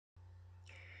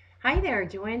Hi there,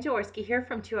 Joanne Jaworski here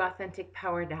from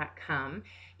TrueAuthenticPower.com.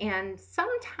 And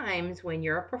sometimes when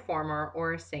you're a performer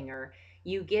or a singer,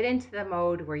 you get into the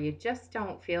mode where you just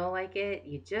don't feel like it.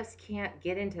 You just can't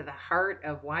get into the heart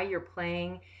of why you're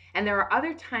playing. And there are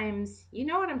other times, you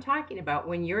know what I'm talking about,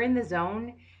 when you're in the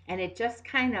zone and it just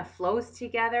kind of flows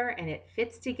together and it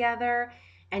fits together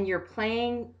and you're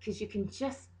playing because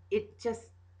it just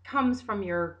comes from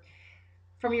your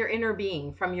inner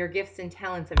being, from your gifts and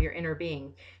talents of your inner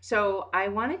being. So I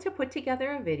wanted to put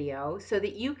together a video so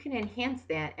that you can enhance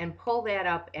that and pull that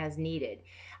up as needed.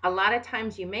 A lot of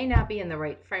times you may not be in the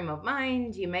right frame of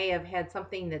mind. You may have had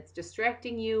something that's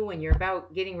distracting you when you're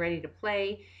about getting ready to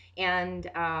play. And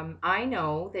I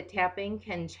know that tapping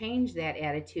can change that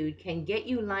attitude, can get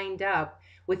you lined up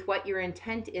with what your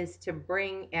intent is to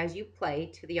bring as you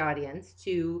play to the audience,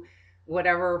 to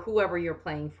whoever you're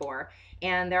playing for.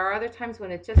 And there are other times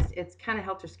when it's kind of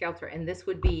helter skelter, and this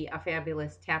would be a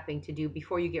fabulous tapping to do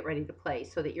before you get ready to play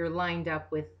so that you're lined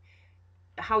up with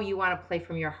how you want to play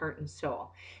from your heart and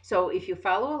soul. So if you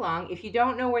follow along, if you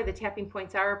don't know where the tapping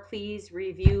points are, please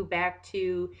review back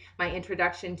to my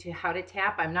introduction to how to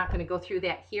tap. I'm not going to go through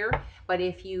that here, but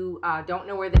if you don't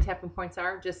know where the tapping points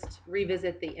are, just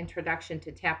revisit the introduction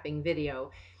to tapping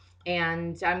video.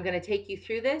 And I'm going to take you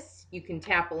through this. You can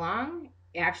tap along.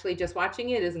 Actually, just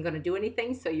watching it isn't going to do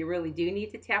anything, so you really do need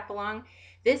to tap along.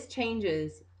 This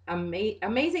changes.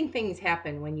 Amazing things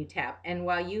happen when you tap. And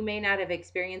while you may not have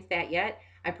experienced that yet,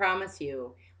 I promise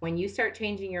you, when you start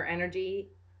changing your energy,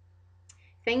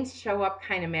 things show up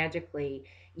kind of magically.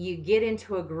 You get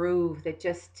into a groove that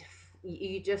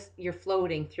you're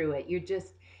floating through it. You're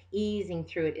just easing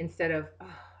through it instead of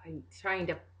trying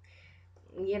to,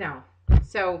 you know.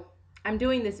 So I'm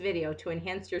doing this video to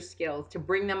enhance your skills, to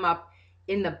bring them up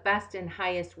in the best and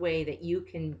highest way that you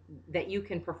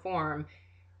can perform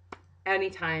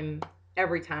anytime,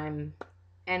 every time.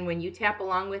 And when you tap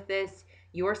along with this,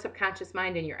 your subconscious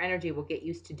mind and your energy will get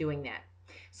used to doing that.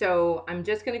 So I'm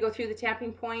just going to go through the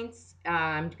tapping points.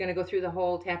 I'm going to go through the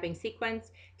whole tapping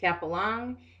sequence, tap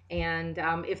along. And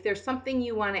if there's something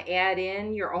you want to add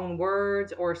in, your own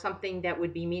words or something that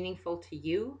would be meaningful to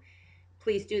you,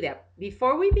 please do that.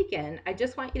 Before we begin, I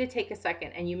just want you to take a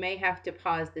second, and you may have to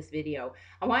pause this video.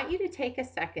 I want you to take a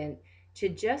second to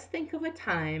just think of a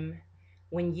time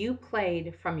when you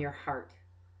played from your heart,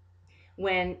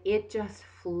 when it just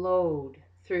flowed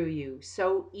through you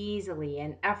so easily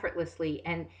and effortlessly,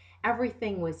 and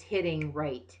everything was hitting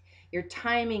right. Your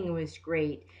timing was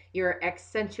great. Your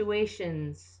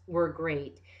accentuations were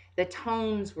great. The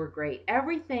tones were great.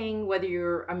 Everything, whether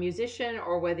you're a musician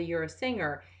or whether you're a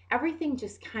singer, everything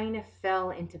just kind of fell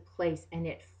into place and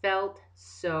it felt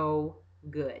so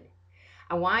good.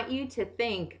 I want you to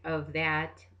think of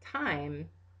that time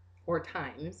or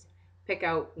times. Pick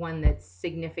out one that's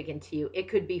significant to you. It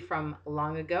could be from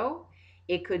long ago.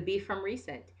 It could be from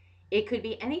recent. It could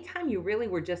be any time you really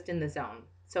were just in the zone.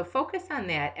 So focus on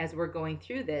that as we're going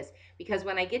through this, because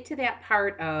when I get to that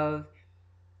part of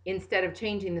instead of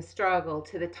changing the struggle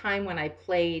to the time when I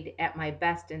played at my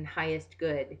best and highest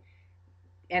good,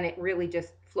 and it really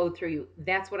just flowed through you,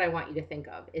 that's what I want you to think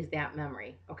of, is that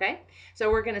memory. Okay,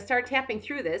 so we're going to start tapping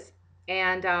through this,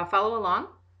 and follow along.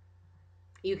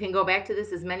 You can go back to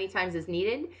this as many times as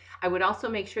needed. I would also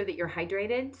make sure that you're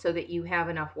hydrated so that you have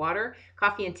enough water.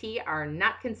 Coffee and tea are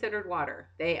not considered water.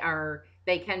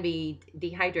 They can be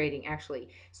dehydrating, actually.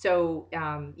 So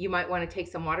you might want to take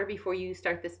some water before you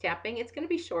start this tapping. It's going to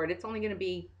be short. It's only going to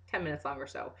be 10 minutes long or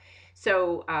so.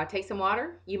 So take some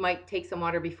water. You might take some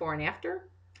water before and after.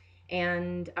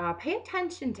 And pay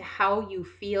attention to how you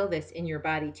feel this in your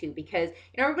body too, because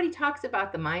everybody talks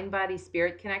about the mind, body,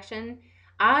 spirit connection.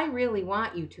 I really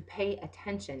want you to pay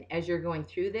attention as you're going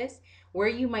through this, where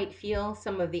you might feel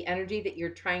some of the energy that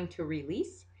you're trying to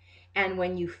release. And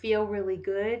when you feel really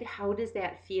good, how does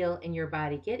that feel in your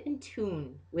body? Get in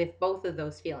tune with both of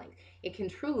those feelings. It can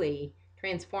truly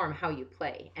transform how you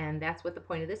play. And that's what the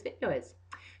point of this video is.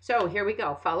 So here we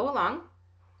go. Follow along.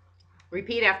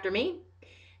 Repeat after me.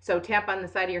 So tap on the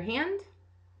side of your hand.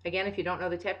 Again, if you don't know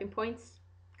the tapping points,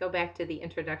 go back to the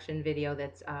introduction video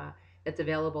that's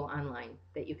available online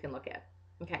that you can look at.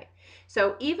 Okay,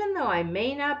 so even though I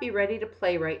may not be ready to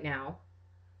play right now,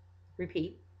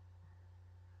 repeat.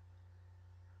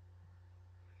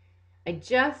 I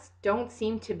just don't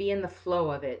seem to be in the flow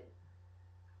of it.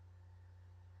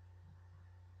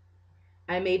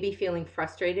 I may be feeling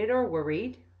frustrated or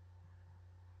worried.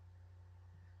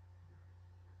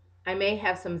 I may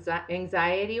have some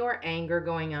anxiety or anger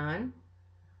going on.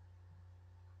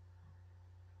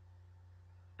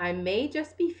 I may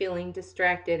just be feeling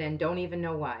distracted and don't even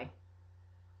know why.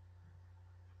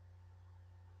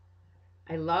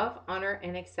 I love, honor,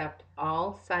 and accept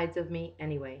all sides of me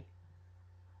anyway.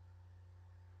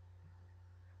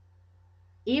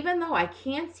 Even though I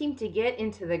can't seem to get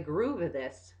into the groove of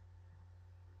this,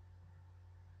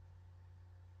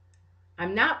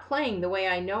 I'm not playing the way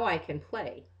I know I can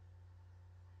play,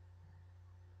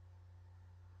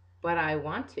 but I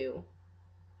want to.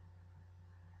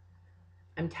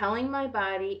 I'm telling my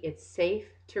body it's safe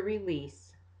to release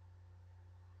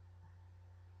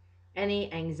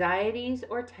any anxieties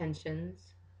or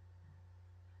tensions,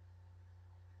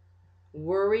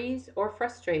 worries or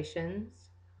frustrations,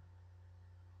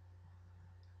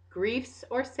 griefs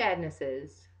or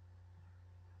sadnesses,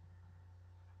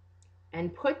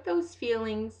 and put those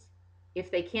feelings,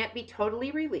 if they can't be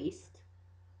totally released,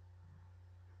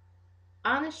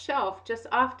 on a shelf just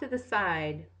off to the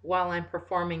side while I'm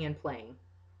performing and playing.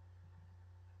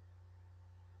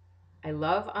 I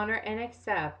love, honor, and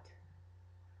accept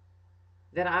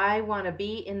that I want to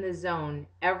be in the zone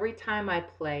every time I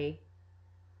play,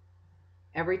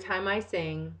 every time I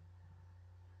sing,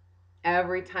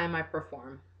 every time I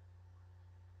perform.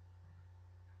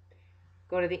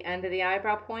 Go to the end of the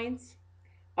eyebrow points.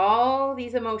 All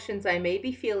these emotions I may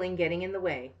be feeling getting in the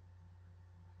way.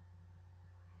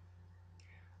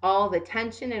 All the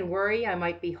tension and worry I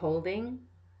might be holding.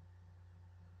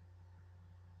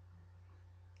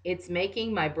 It's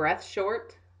making my breath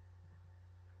short,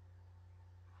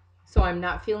 so I'm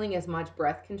not feeling as much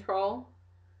breath control.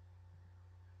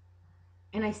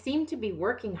 And I seem to be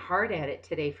working hard at it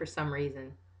today for some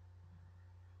reason.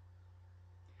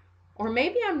 Or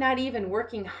maybe I'm not even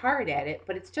working hard at it,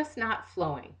 but it's just not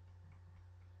flowing.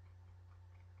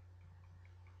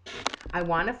 I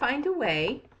want to find a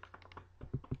way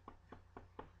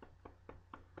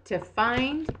to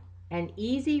find an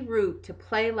easy route to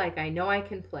play like I know I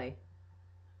can play.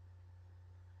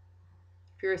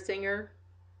 If you're a singer,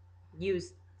 you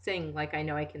sing like I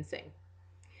know I can sing.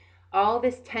 All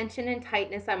this tension and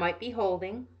tightness I might be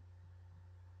holding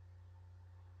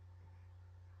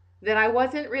that I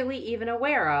wasn't really even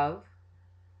aware of.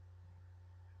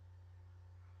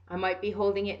 I might be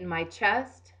holding it in my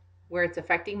chest where it's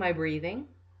affecting my breathing,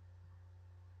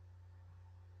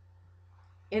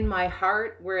 in my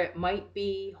heart where it might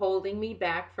be holding me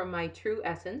back from my true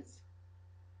essence.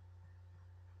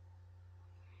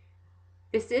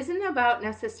 This isn't about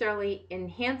necessarily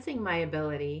enhancing my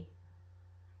ability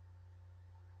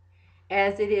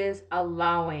as it is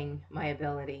allowing my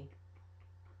ability.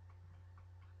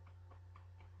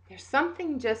 There's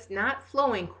something just not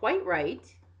flowing quite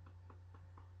right,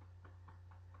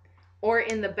 or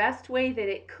in the best way that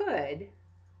it could,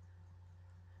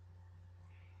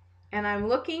 and I'm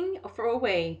looking for a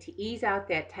way to ease out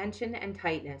that tension and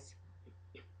tightness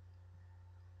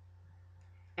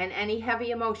and any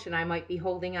heavy emotion I might be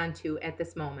holding on to at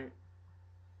this moment.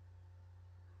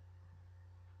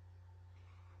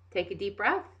 Take a deep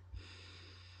breath.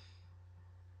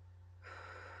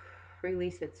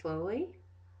 Release it slowly.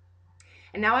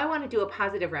 And now I want to do a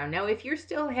positive round. Now, if you're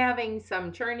still having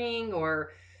some churning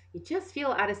or you just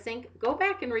feel out of sync, go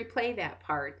back and replay that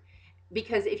part.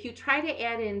 Because if you try to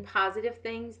add in positive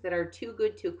things that are too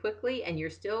good too quickly and you're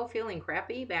still feeling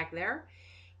crappy back there,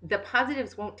 the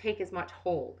positives won't take as much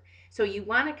hold. So you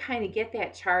want to kind of get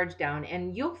that charge down,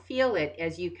 and you'll feel it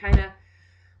as you kind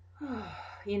of,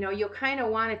 you'll kind of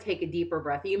want to take a deeper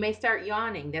breath. You may start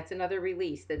yawning. That's another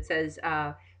release that says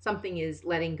something is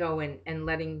letting go and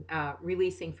letting,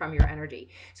 releasing from your energy.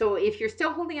 So if you're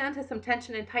still holding on to some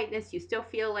tension and tightness, you still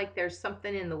feel like there's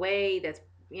something in the way that's,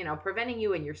 preventing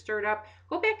you and you're stirred up,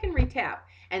 go back and retap.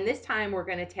 And this time we're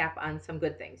going to tap on some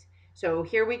good things. So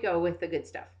here we go with the good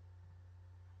stuff.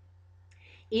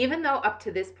 Even though up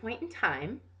to this point in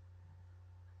time,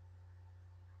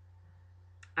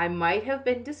 I might have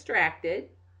been distracted,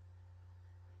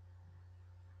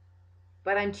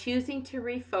 but I'm choosing to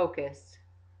refocus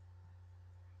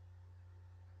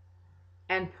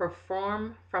and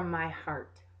perform from my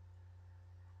heart.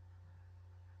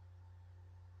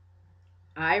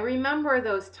 I remember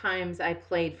those times I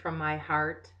played from my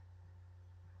heart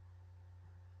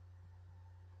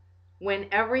when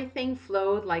everything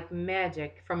flowed like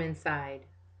magic from inside.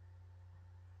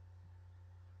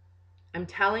 I'm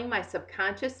telling my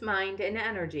subconscious mind and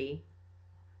energy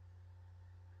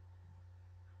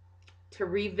to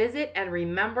revisit and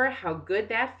remember how good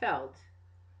that felt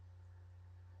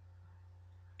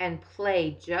and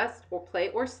play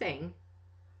or sing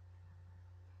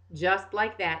just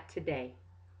like that today,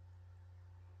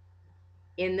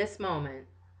 in this moment,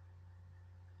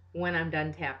 when I'm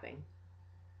done tapping.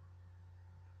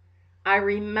 I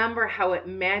remember how it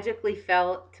magically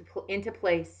fell into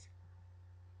place.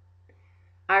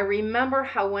 I remember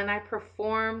how when I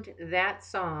performed that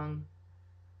song,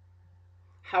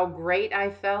 how great I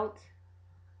felt,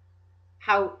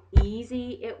 how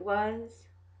easy it was,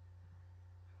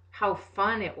 how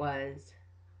fun it was,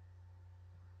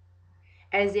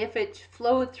 as if it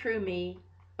flowed through me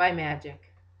by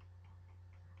magic.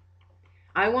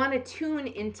 I want to tune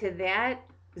into that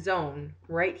zone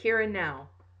right here and now.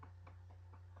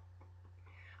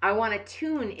 I want to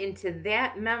tune into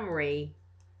that memory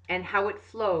and how it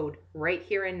flowed right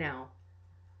here and now.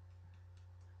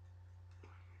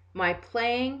 My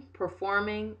playing,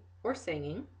 performing, or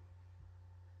singing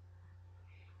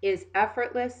is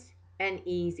effortless and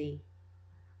easy.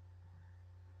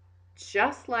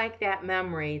 Just like that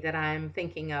memory that I'm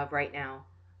thinking of right now.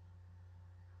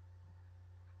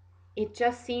 It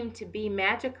just seemed to be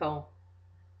magical.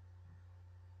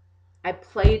 I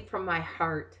played from my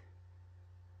heart.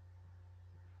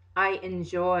 I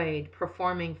enjoyed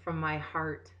performing from my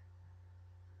heart.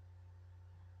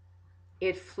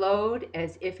 It flowed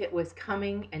as if it was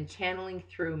coming and channeling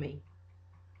through me.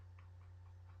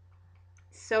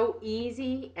 So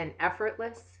easy and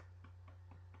effortless.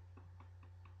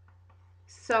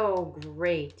 So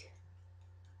great.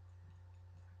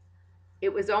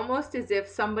 It was almost as if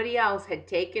somebody else had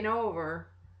taken over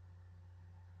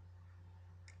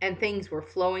and things were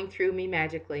flowing through me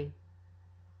magically.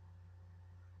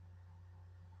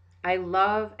 I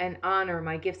love and honor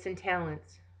my gifts and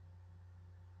talents.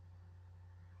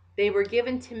 They were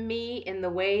given to me in the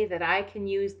way that I can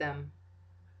use them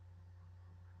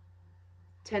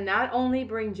to not only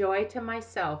bring joy to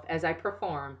myself as I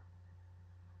perform,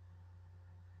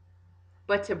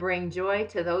 but to bring joy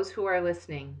to those who are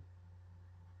listening.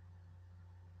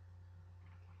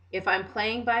 If I'm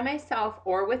playing by myself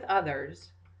or with others,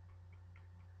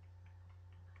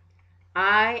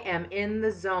 I am in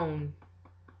the zone.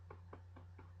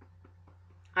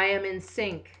 I am in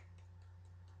sync.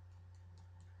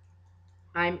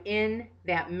 I'm in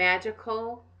that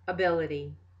magical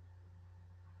ability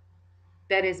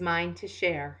that is mine to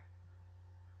share,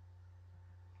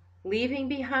 leaving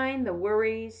behind the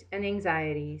worries and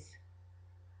anxieties,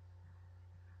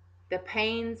 the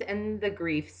pains and the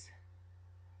griefs,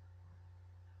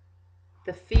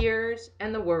 the fears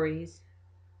and the worries,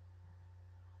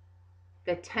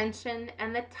 the tension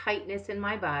and the tightness in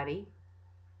my body.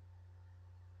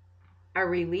 I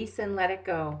release and let it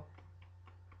go.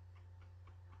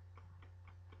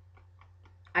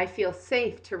 I feel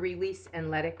safe to release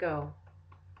and let it go.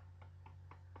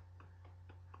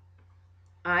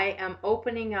 I am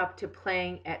opening up to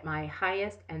playing at my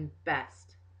highest and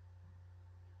best,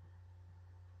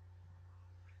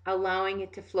 allowing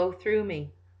it to flow through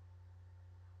me,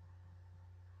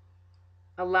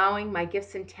 allowing my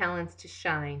gifts and talents to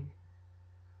shine.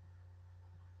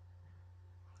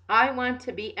 I want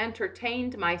to be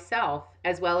entertained myself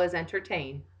as well as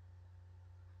entertain.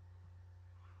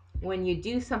 When you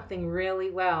do something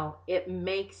really well, it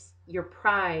makes your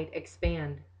pride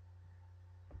expand.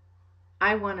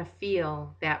 I want to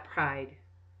feel that pride.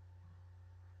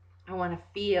 I want to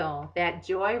feel that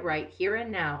joy right here and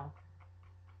now.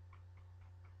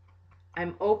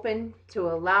 I'm open to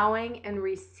allowing and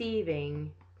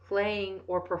receiving, playing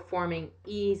or performing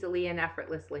easily and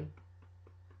effortlessly.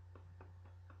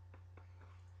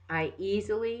 I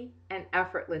easily and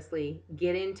effortlessly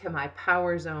get into my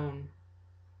power zone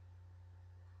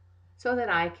so that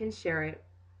I can share it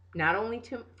not only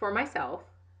for myself,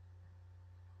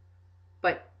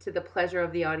 but to the pleasure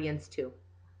of the audience too.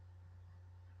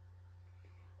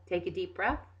 Take a deep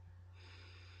breath.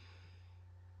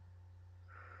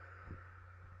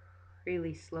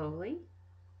 Release slowly.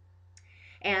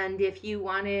 And if you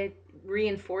want to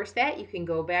reinforce that, you can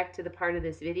go back to the part of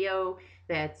this video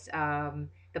that's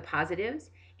the positives.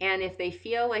 And if they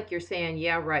feel like you're saying,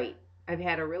 yeah, right, I've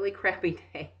had a really crappy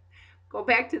day, go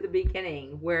back to the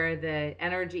beginning where the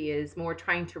energy is more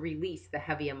trying to release the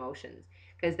heavy emotions.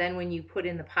 Because then when you put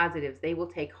in the positives, they will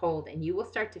take hold and you will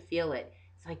start to feel it.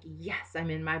 It's like, yes, I'm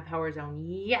in my power zone.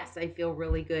 Yes, I feel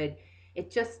really good.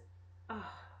 It just,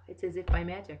 it's as if by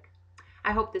magic.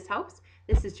 I hope this helps.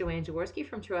 This is Joanne Jaworski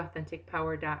from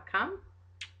trueauthenticpower.com.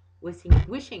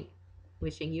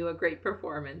 Wishing you a great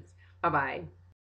performance. Bye-bye.